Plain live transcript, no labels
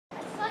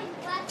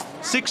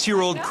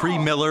6-year-old Cree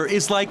Miller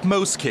is like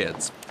most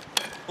kids.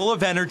 Full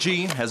of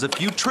energy, has a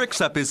few tricks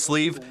up his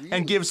sleeve,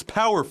 and gives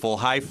powerful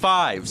high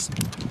fives.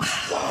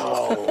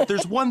 But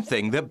there's one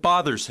thing that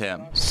bothers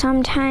him.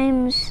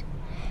 Sometimes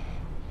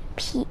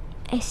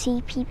I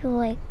see people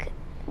like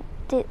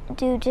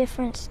do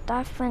different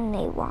stuff when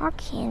they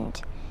walk, and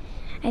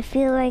I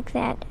feel like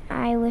that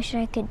I wish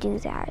I could do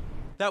that.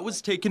 That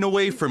was taken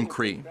away from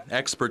Cree.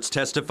 Experts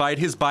testified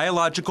his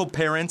biological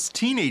parents,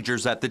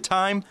 teenagers at the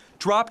time,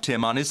 dropped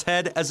him on his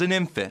head as an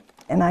infant.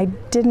 And I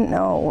didn't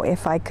know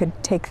if I could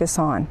take this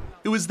on.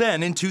 It was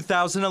then in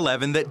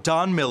 2011 that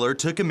Dawn Miller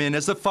took him in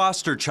as a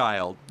foster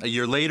child. A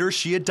year later,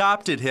 she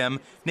adopted him,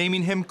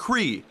 naming him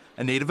Cree,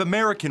 a Native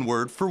American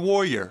word for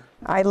warrior.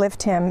 I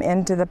lift him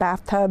into the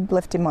bathtub,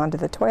 lift him onto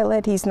the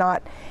toilet. He's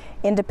not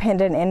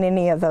independent in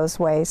any of those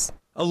ways.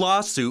 A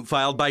lawsuit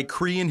filed by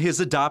Cree and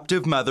his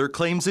adoptive mother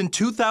claims in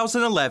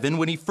 2011,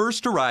 when he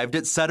first arrived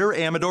at Sutter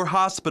Amador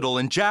Hospital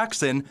in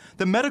Jackson,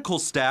 the medical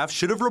staff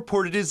should have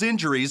reported his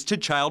injuries to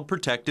Child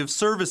Protective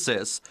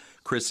Services.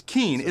 Chris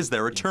Keene is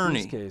their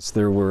attorney. In this case,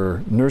 there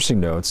were nursing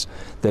notes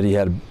that he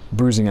had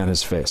bruising on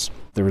his face.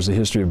 There was a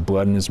history of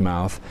blood in his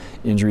mouth,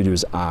 injury to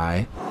his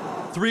eye.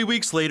 3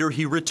 weeks later,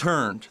 he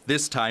returned,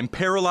 this time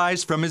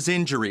paralyzed from his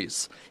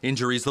injuries.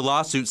 Injuries the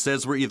lawsuit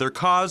says were either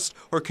caused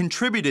or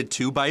contributed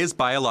to by his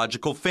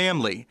biological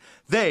family.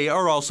 They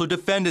are also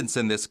defendants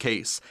in this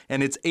case,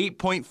 and its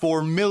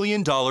 $8.4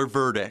 million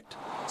verdict.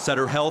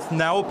 Sutter Health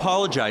now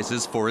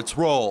apologizes for its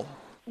role.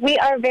 We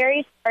are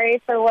very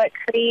sorry for what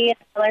Cree and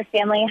Miller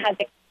family has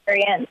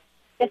experienced.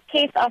 This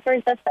case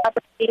offers us the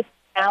opportunity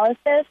for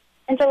analysis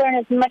and to learn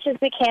as much as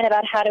we can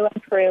about how to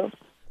improve.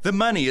 The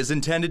money is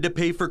intended to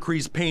pay for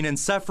Cree's pain and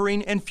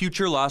suffering and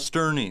future lost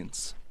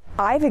earnings.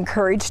 I've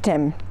encouraged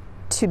him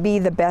to be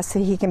the best that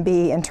he can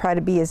be and try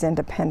to be as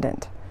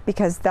independent,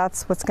 because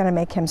that's what's going to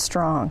make him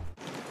strong.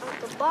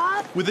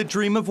 With a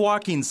dream of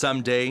walking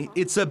someday,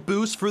 it's a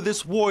boost for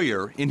this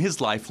warrior in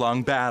his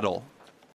lifelong battle.